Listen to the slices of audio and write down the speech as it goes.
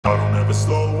never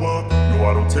slow up, no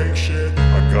I don't take shit.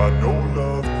 I got no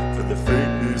love for the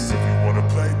fakeness. If you wanna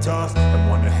play tough and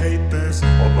wanna hate this,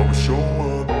 I'll always show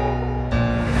up.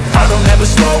 I don't ever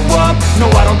slow up,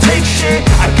 no I don't take shit.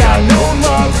 I got no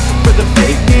love for the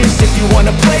fakeness. If you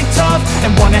wanna play tough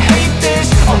and wanna hate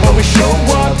this, I'll always show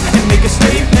up and make a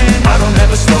statement. I don't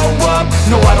ever slow up,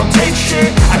 no I don't take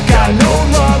shit. I got no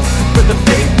love for the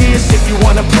fakeness. If you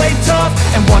wanna play tough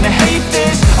and wanna hate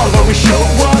this, I'll always show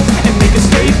up and make a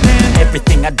statement.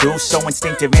 Everything I do so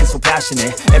instinctive and so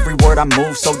passionate. Every word I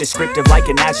move so descriptive like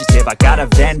an adjective. I got a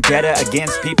vendetta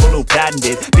against people who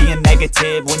patented being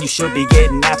negative when you should be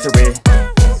getting after it.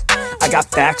 I got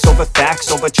facts over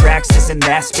tracks, this and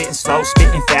that. Spitting slow,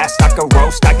 spitting fast. I could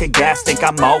roast, I could gas. Think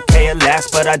I'm okay at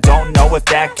last, but I don't know if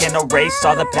that can erase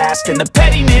all the past. And the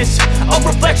pettiness, a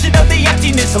reflection of the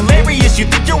emptiness. Hilarious, you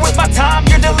think you're worth my time,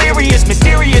 you're delirious.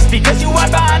 Mysterious, because you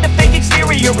hide behind a fake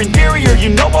exterior. Inferior, you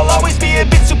know I'll always be a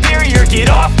bit superior. Get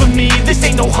off of me, this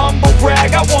ain't no humble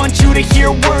brag. I want you to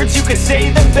hear words, you can say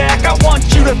them back. I want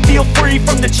you to feel free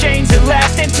from the chains that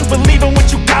last, and to believe in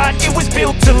what you got, it was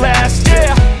built to last,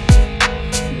 yeah.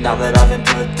 Now that I've been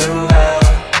put through hell,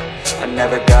 I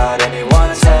never got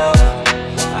anyone's help.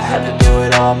 I had to do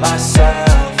it all myself.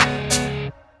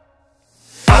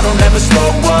 I don't ever slow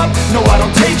up, no I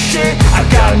don't take shit. I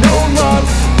got no love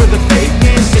for the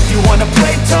fakeness. If you wanna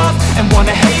play tough and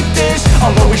wanna hate this,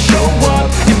 I'll always show up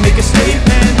and make a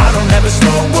statement. I don't ever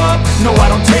slow up, no I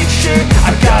don't take shit.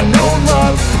 I got no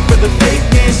love for the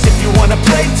fakeness. If you wanna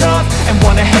play tough and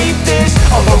wanna hate this,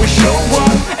 I'll always show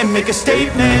up and make a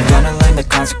statement. Gonna learn the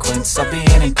consequence of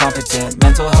being incompetent.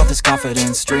 Mental health is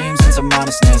confidence, dreams and some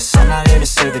honestness. I'm not here to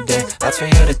save the day, that's for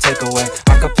you to take away.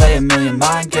 I could play a million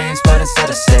mind games, but instead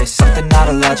I say something not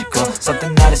illogical,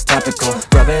 something that is topical.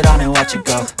 Rub it on and watch it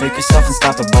go, make yourself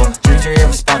unstoppable. Dreams are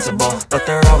irresponsible, but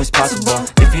they're always possible.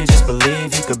 If you just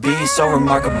believe, you could be so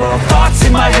remarkable. Thoughts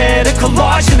in my head, a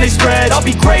collage and they spread. I'll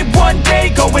be great one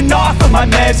day, going off of my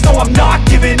meds. No, I'm not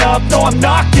giving up, no, I'm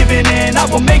not giving in. I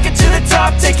will make it to the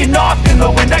top, taking off in the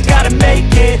wind. I gotta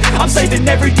make it, I'm saving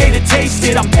every day to taste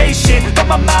it. I'm patient, but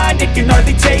my mind, it can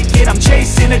hardly take it. I'm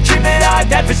chasing a dream that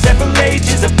I've had for several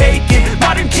ages. A vacant,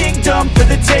 modern kingdom for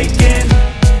the taking.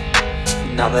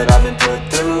 Now that I've been put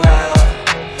through hell,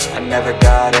 I never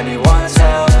got anyone's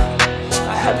help.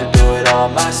 I had to do it all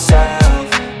myself.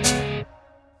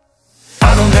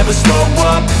 I don't ever slow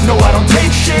up, no I don't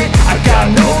take shit. I got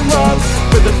no love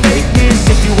for the fakeness.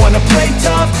 If you wanna play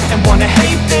tough and wanna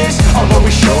hate this, I'll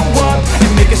always show up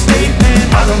and make a statement.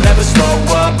 I don't ever slow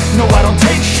up, no I don't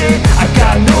take shit. I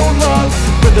got no love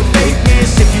for the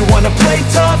fakeness. If you wanna play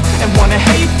tough and wanna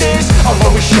hate this, I'll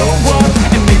always show up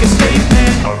and make a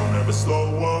statement. I don't ever slow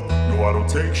up, no I don't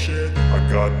take shit. I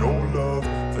got no love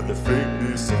for the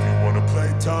fakeness. If you wanna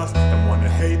play tough and wanna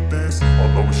hate this,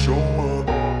 I'll always show up.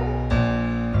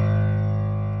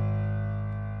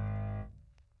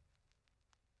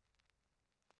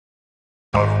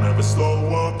 I don't ever slow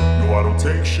up, no I don't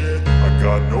take shit. I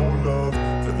got no love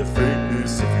for the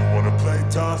fakeness. If you wanna play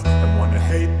tough and wanna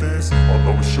hate this, I'll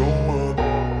always show up.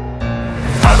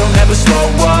 I don't ever slow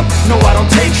up, no I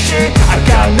don't take shit. I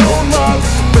got no love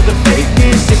for the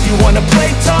fakeness. If you wanna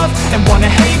play tough and wanna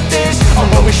hate this,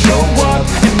 I'll always show up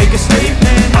and make a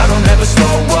statement. I don't ever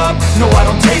slow up, no I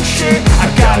don't take shit. I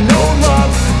got no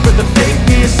love for the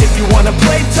fakeness. If you wanna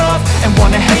play tough and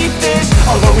wanna hate this,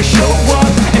 I'll always show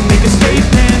up and make a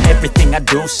statement. Everything I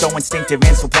do so instinctive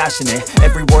and so passionate.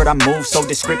 Every word I move so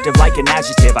descriptive like an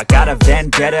adjective. I got a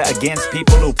vendetta against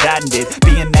people who patented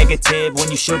being negative when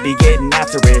you should be getting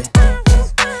after it.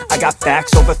 I got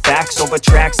facts over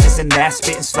tracks, this and that.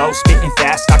 Spitting slow, spitting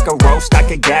fast. I could roast, I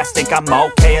could gas. Think I'm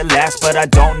okay at last, but I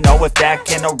don't know if that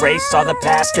can erase all the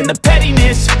past. And the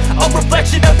pettiness, a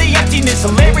reflection of the emptiness.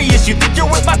 Hilarious, you think you're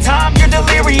worth my time, you're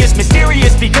delirious.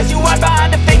 Mysterious, because you hide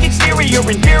behind a fake exterior.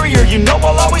 Inferior, you know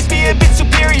I'll always be a bit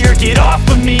superior. Get off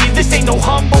of me, this ain't no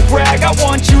humble brag. I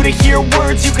want you to hear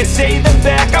words, you can say them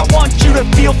back. I want you to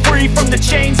feel free from the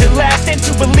chains that last, and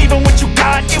to believe in what you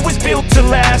got, it was built to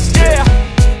last, yeah.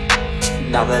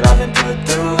 Now that I've been put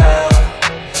through hell,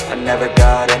 I never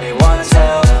got anyone's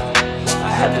help. I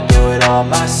had to do it all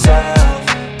myself.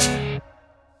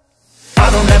 I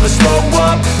don't ever slow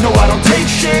up, no I don't take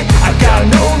shit. I got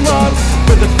no love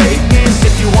for the fakeness.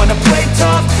 If you wanna play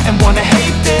tough and wanna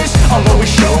hate this, I'll always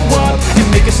show up and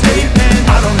make a statement.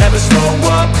 I don't ever slow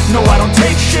up, no I don't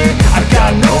take shit. I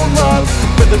got no love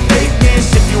for the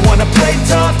fakeness. If you wanna play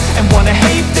tough and wanna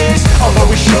hate this, I'll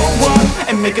always show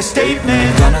up and and make a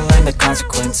statement. Gonna learn the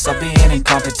consequence of being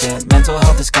incompetent. Mental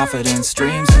health is confidence,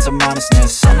 dreams and some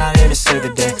honestness. I'm not here to save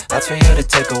the day, that's for you to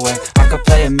take away. I could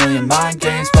play a million mind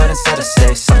games, but instead I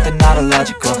say something not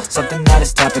illogical, something that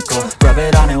is topical. Rub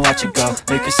it on and watch it go,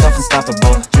 make yourself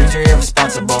unstoppable. Dreams are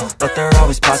irresponsible, but they're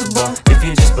always possible. If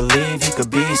you just believe, you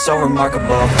could be so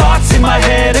remarkable. Thoughts in my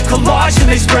head, a collage and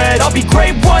they spread. I'll be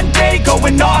great one day,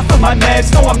 going off of my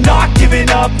meds. No, I'm not giving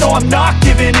up, no, I'm not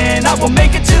giving in. I will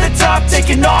make it to the top,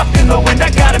 taking off in the wind. I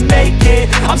gotta make it,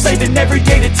 I'm saving every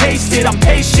day to taste it. I'm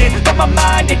patient, but my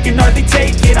mind, it can hardly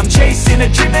take it. I'm chasing a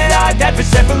dream that I've had for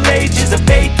several ages. A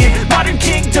vacant, modern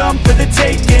kingdom for the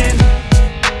taking.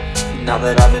 Now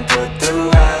that I've been put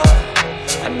through hell,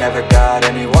 I never got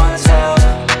anyone's help.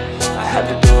 I had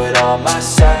to do it all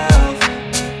myself.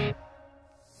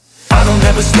 I don't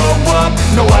ever slow up,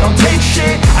 no I don't take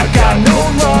shit. I got no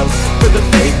love for the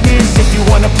fakeness. If you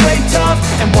wanna play tough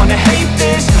and wanna hate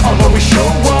this, I'll always show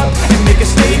up and make a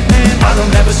statement. I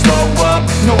don't ever slow up,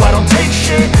 no I don't take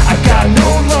shit. I got no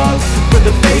love for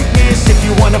the fakeness. If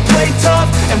you wanna play tough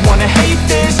and wanna hate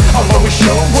this, I'll always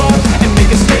show up and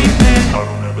make a statement. I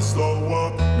don't ever slow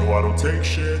up, no I don't take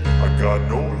shit. I got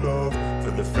no love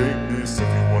for the fakeness. If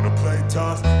you wanna play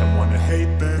tough and wanna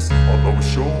hate this, I'll always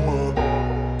show up.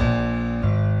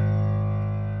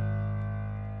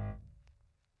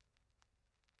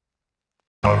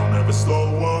 I don't ever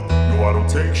slow up, no I don't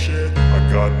take shit. I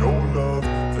got no love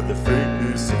for the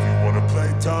fakeness. If you wanna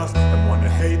play tough and wanna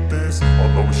hate this,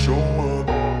 I'll always show up.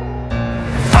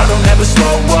 I don't ever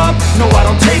slow up, no I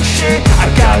don't take shit. I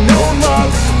got no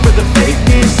love for the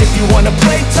fakeness. If you wanna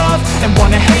play tough and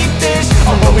wanna hate this,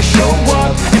 I'll always show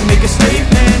up and make a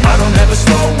statement. I don't ever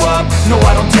slow up, no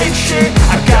I don't take shit.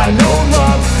 I got no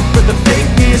love for the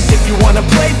fakeness. If you wanna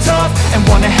play tough and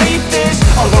wanna hate this,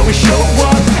 I'll always show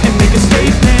up and make a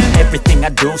statement. Everything I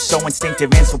do so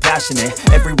instinctive and so passionate.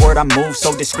 Every word I move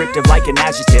so descriptive like an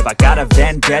adjective. I got a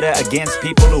vendetta against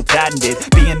people who patented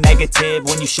being negative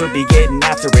when you should be getting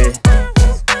after it.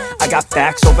 I got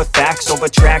facts over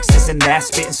tracks, this and that.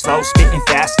 Spitting slow, spitting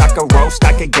fast. I could roast,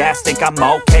 I could gas. Think I'm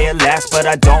okay at last, but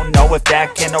I don't know if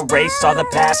that can erase all the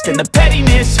past. And the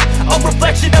pettiness, a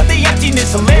reflection of the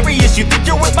emptiness. Hilarious, you think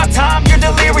you're worth my time, you're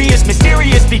delirious.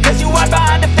 Mysterious, because you hide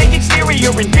behind a fake exterior.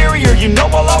 Inferior, you know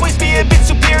I'll always be a bit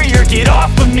superior. Get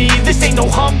off of me, this ain't no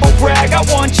humble brag. I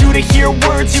want you to hear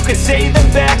words, you can say them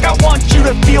back. I want you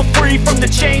to feel free from the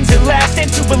chains at last,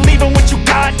 and to believe in what you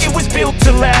got, it was built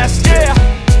to last, yeah.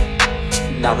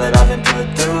 Now that I've been put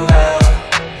through hell,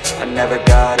 I never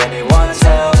got anyone's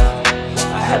help.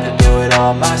 I had to do it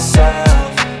all myself.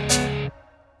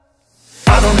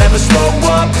 I don't ever slow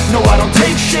up, no I don't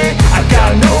take shit. I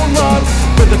got no love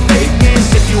for the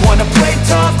fakeness. If you wanna play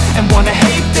tough and wanna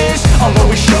hate this, I'll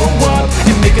always show up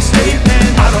and make a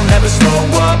statement. I don't ever slow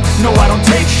up, no I don't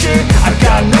take shit. I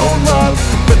got no love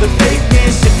for the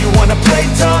fakeness. If you wanna play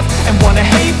tough and wanna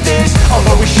hate this, I'll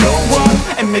always show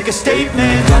up and make a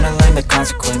statement. Gonna learn the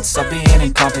consequence of being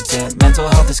incompetent. Mental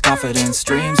health is confidence,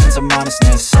 dreams and some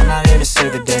honestness. I'm not here to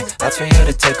save the day, that's for you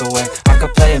to take away. I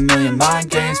could play a million mind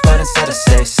games, but instead I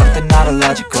say something not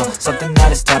illogical, something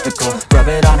that is topical. Rub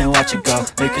it on and watch it go,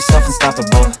 make yourself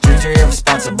unstoppable. Dreams are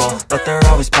irresponsible, but they're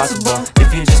always possible.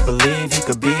 If you just believe, you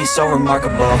could be so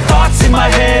remarkable. Thoughts in my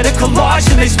head, a collage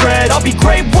and they spread. I'll be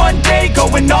great one day,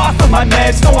 going off of my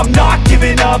meds. No, I'm not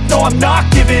giving up, no, I'm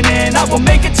not giving in. I will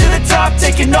make it to the top,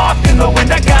 taking off in the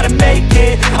wind. I gotta make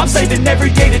it, I'm saving every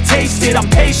day to taste it. I'm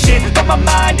patient, but my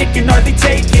mind, it can hardly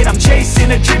take it. I'm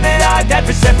chasing a dream that I've had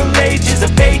for several ages. A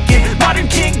vacant, modern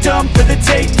kingdom for the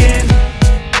taking.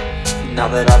 Now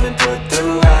that I've been put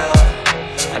through hell,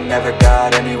 I never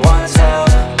got anyone's help.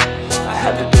 I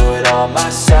had to do it all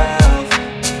myself.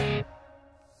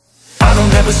 I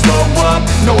don't ever slow up,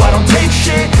 no I don't take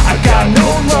shit. I got no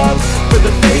love for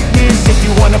the fakeness. If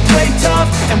you wanna play tough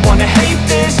and wanna hate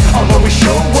this, I'll always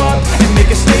show up and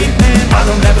make a statement. I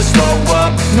don't ever slow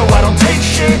up, no I don't take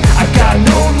shit. I got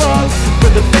no love for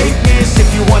the fakeness.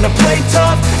 If you wanna play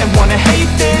tough and wanna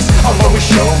hate this, I'll always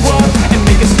show up and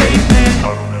make a statement.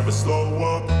 I don't ever slow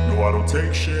up, no I don't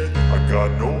take shit. I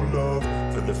got no love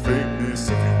for the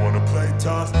fakeness. If you wanna play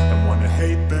tough and wanna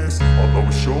hate this, I'll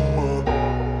always show up.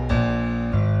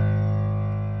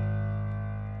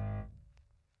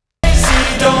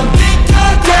 Don't think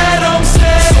you'll get 'em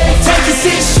safe. Taking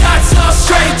 6 shots all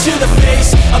straight to the face.